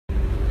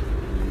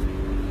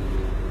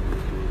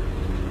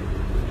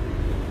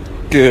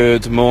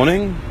Good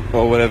morning,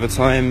 or whatever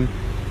time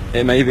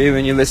it may be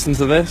when you listen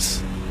to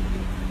this.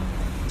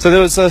 So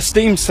there was a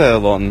Steam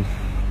sale on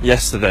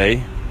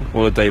yesterday,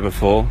 or the day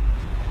before,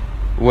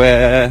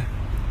 where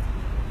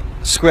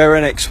Square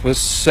Enix was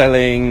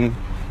selling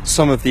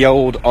some of the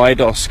old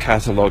Eidos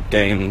catalogue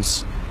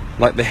games,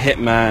 like the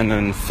Hitman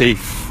and Thief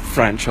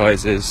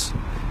franchises.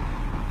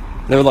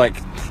 They were like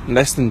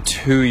less than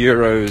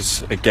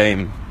 €2 a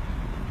game.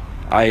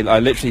 I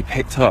literally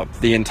picked up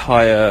the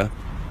entire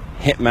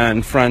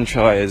Hitman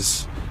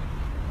franchise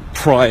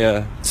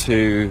prior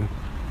to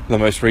the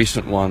most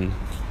recent one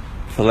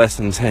for less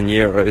than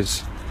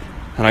 €10,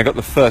 and I got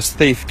the first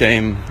Thief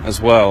game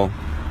as well,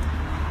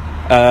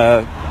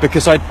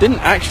 because I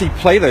didn't actually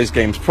play those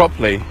games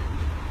properly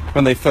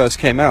when they first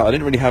came out. I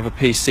didn't really have a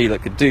PC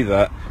that could do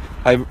that.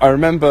 I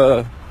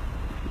remember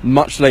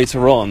much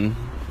later on,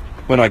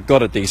 when I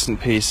got a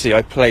decent PC,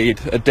 I played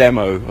a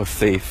demo of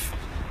Thief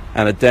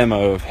and a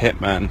demo of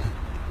Hitman,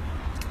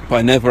 but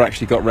I never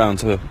actually got round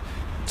to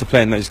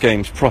playing those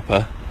games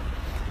proper.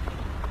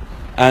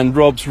 And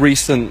Rob's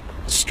recent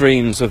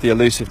streams of the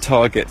Elusive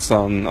Targets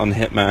on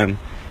Hitman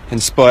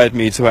inspired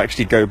me to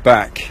actually go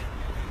back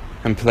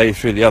and play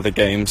through the other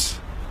games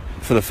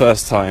for the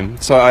first time.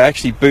 So I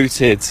actually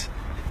booted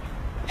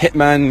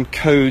Hitman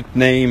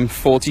Codename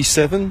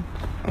 47.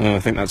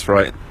 I think that's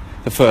right.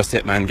 The first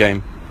Hitman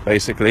game,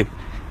 basically.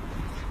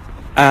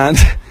 And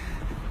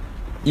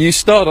you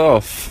start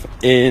off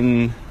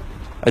in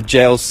a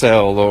jail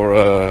cell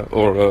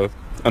or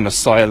an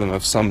asylum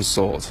of some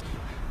sort,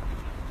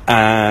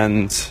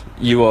 and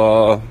you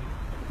are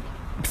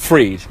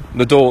freed.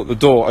 The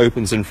door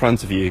opens in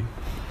front of you,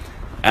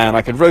 and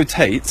I could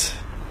rotate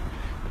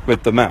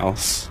with the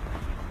mouse,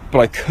 but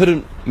I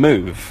couldn't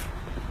move.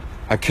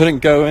 I couldn't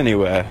go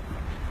anywhere.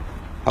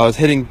 I was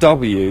hitting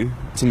W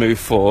to move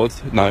forward.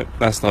 No,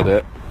 that's not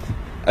it.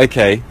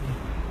 Okay,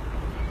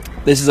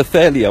 this is a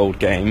fairly old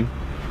game.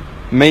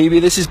 Maybe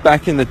this is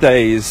back in the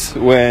days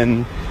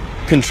when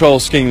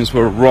control schemes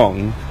were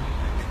wrong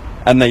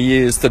and they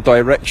used the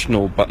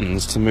directional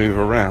buttons to move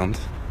around.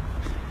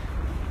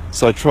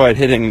 So I tried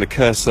hitting the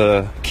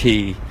cursor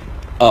key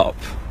up.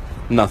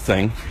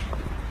 Nothing.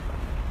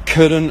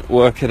 Couldn't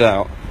work it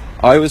out.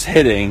 I was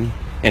hitting,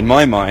 in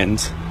my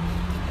mind,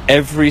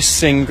 every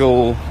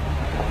single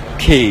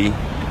key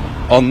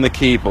on the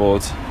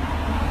keyboard,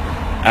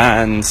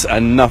 and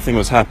nothing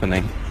was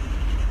happening.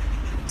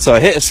 So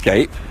I hit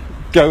escape,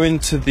 go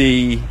into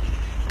the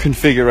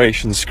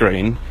configuration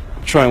screen,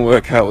 try and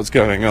work out what's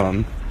going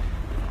on,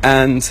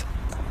 and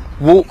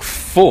walk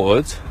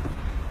forward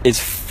is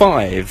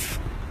 5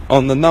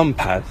 on the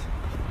numpad.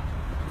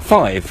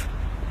 5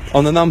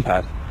 on the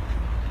numpad.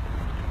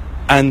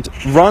 And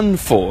run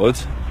forward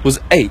was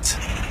 8.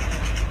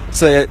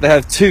 So they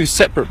have 2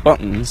 separate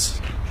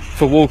buttons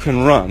for walk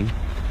and run,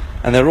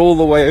 and they're all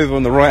the way over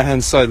on the right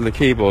hand side of the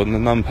keyboard and the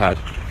numpad.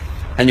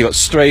 And you got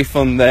strafe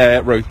on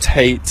there,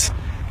 rotate,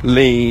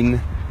 lean.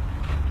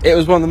 It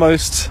was one of the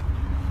most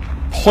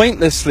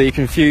pointlessly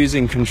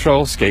confusing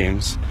control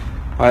schemes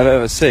I've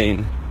ever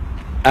seen,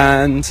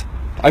 and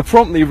I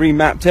promptly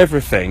remapped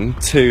everything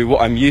to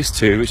what I'm used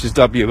to, which is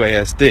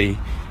WASD,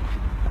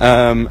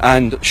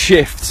 and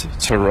shift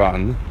to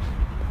run,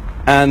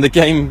 and the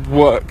game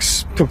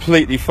works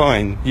completely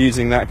fine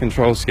using that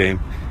control scheme.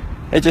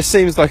 It just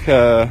seems like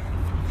the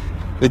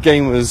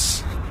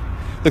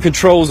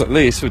controls at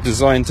least were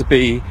designed to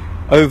be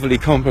overly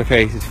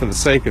complicated for the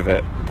sake of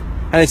it.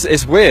 And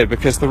it's weird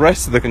because the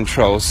rest of the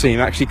controls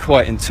seem actually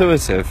quite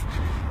intuitive.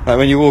 Like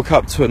when you walk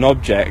up to an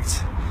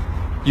object,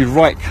 you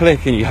right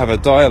click and you have a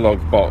dialog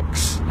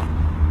box,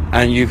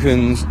 and you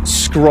can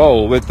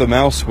scroll with the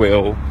mouse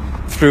wheel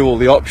through all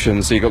the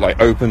options. So you got like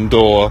open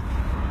door,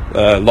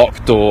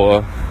 lock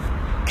door,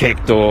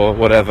 kick door,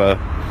 whatever,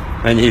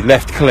 and you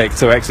left click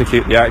to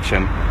execute the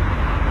action.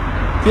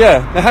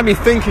 Yeah, it had me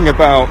thinking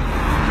about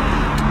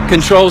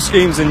control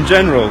schemes in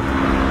general,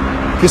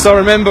 because I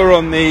remember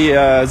on the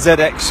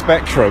ZX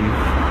Spectrum,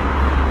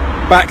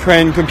 back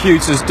when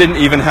computers didn't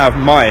even have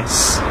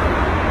mice,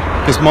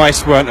 because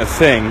mice weren't a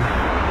thing,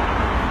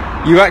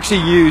 you actually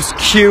used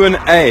Q and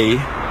A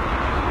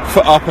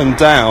for up and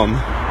down,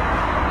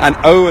 and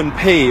O and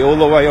P all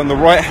the way on the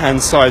right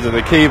hand side of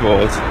the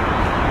keyboard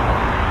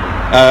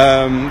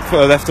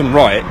for left and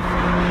right.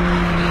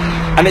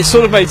 And it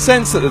sort of made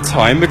sense at the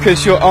time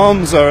because your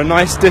arms are a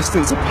nice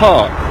distance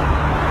apart.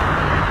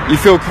 You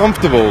feel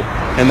comfortable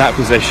in that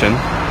position.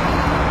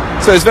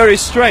 So it's very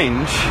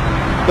strange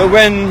that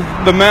when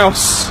the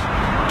mouse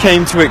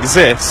came to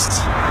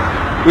exist,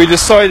 we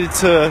decided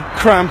to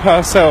cramp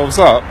ourselves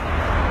up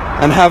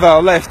and have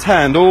our left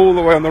hand all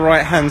the way on the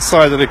right hand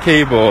side of the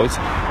keyboard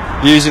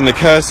using the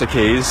cursor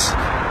keys,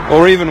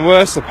 or even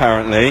worse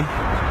apparently,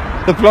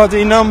 the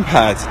bloody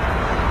numpad.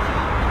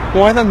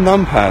 Why the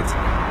numpad?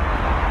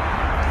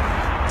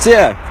 So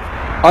yeah,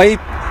 I,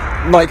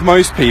 like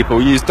most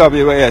people, use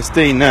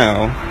WASD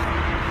now,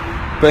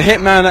 but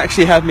Hitman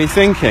actually had me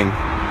thinking,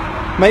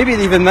 maybe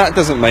even that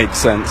doesn't make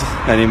sense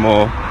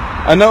anymore.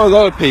 I know a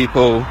lot of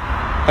people,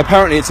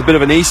 apparently it's a bit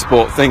of an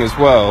e-sport thing as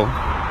well,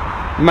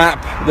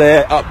 map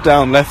their up,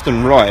 down, left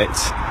and right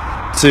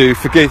to,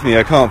 forgive me,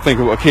 I can't think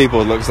of what a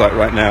keyboard looks like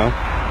right now,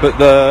 but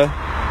the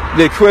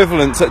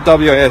equivalent at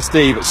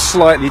WASD but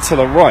slightly to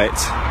the right.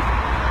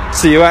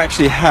 So you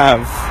actually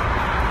have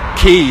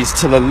keys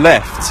to the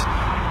left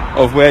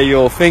of where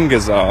your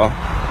fingers are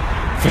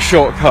for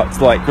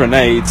shortcuts like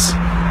grenades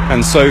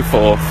and so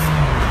forth.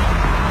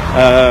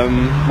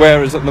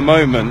 Whereas at the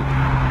moment,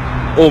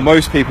 all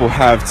most people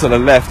have to the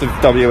left of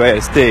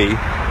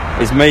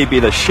WASD is maybe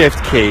the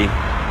shift key,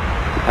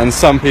 and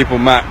some people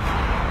map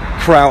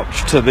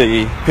crouch to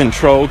the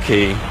control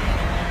key,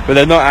 but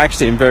they're not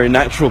actually in very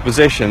natural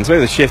positions.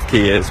 Maybe the shift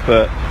key is,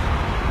 but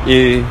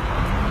you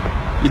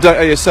don't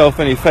owe yourself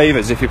any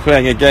favours if you're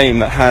playing a game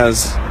that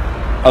has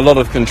a lot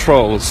of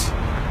controls.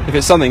 If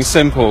it's something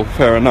simple,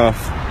 fair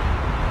enough.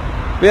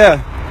 But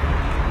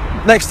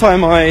yeah, next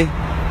time I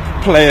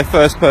play a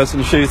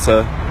first-person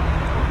shooter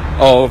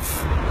of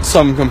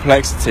some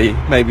complexity,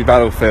 maybe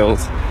Battlefield,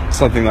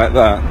 something like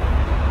that,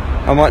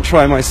 I might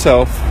try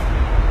myself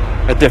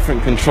a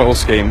different control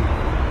scheme.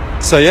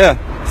 So yeah,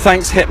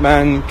 thanks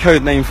Hitman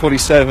Codename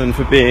 47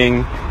 for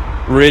being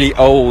really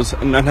old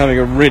and having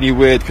a really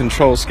weird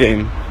control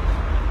scheme,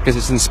 because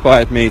it's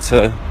inspired me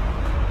to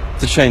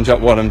change up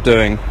what I'm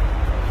doing.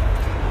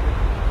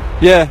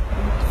 Yeah,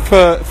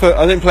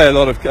 I didn't play a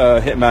lot of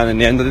Hitman in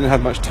the end. I didn't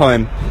have much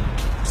time.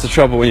 It's the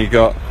trouble when you've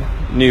got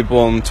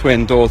newborn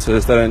twin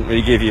daughters. They don't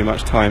really give you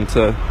much time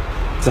to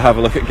have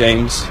a look at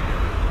games.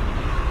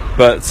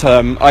 But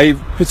I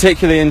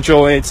particularly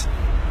enjoyed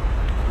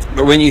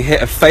when you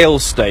hit a fail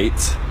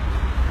state,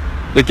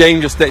 the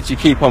game just lets you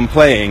keep on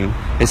playing.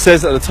 It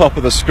says at the top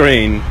of the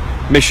screen,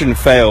 mission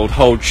failed,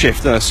 hold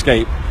shift and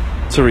escape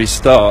to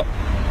restart.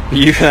 But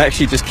you can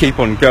actually just keep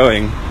on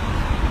going,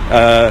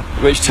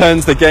 which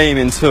turns the game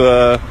into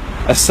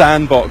a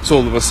sandbox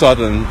all of a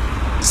sudden.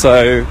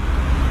 So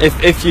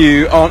if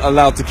you aren't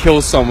allowed to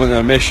kill someone in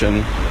a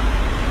mission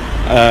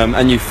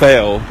and you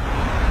fail,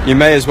 you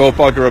may as well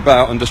bugger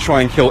about and just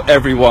try and kill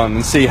everyone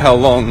and see how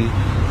long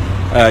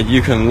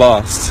you can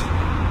last.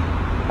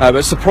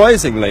 But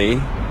surprisingly,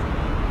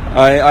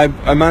 I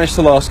managed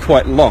to last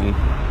quite long.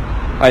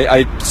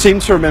 I seem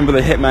to remember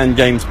the Hitman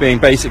games being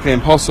basically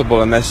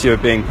impossible unless you were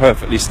being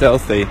perfectly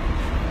stealthy.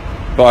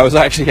 But I was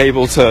actually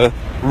able to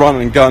run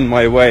and gun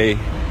my way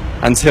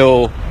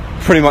until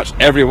pretty much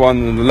everyone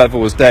in the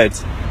level was dead,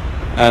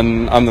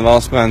 and I'm the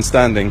last man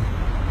standing.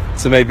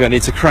 So maybe I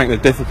need to crank the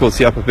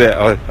difficulty up a bit.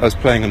 I was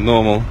playing on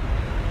normal.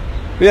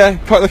 But yeah,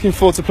 quite looking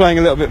forward to playing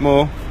a little bit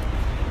more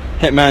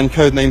Hitman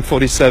Codename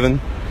 47.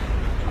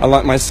 I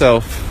like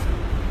myself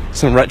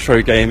some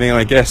retro gaming,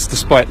 I guess,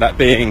 despite that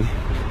being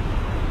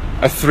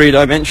a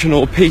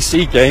three-dimensional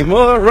PC game,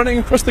 running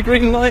across the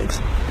green light.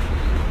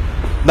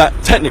 That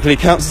technically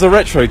counts as a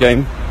retro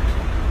game,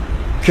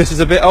 because it's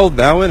a bit old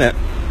now, isn't it?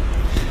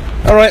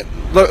 Alright,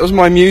 that was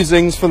my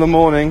musings for the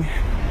morning.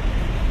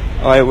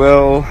 I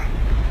will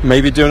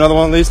maybe do another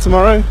one of these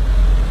tomorrow,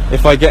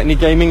 if I get any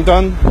gaming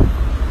done.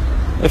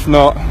 If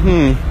not,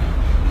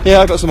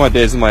 yeah, I've got some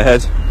ideas in my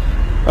head.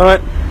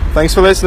 Alright, thanks for listening.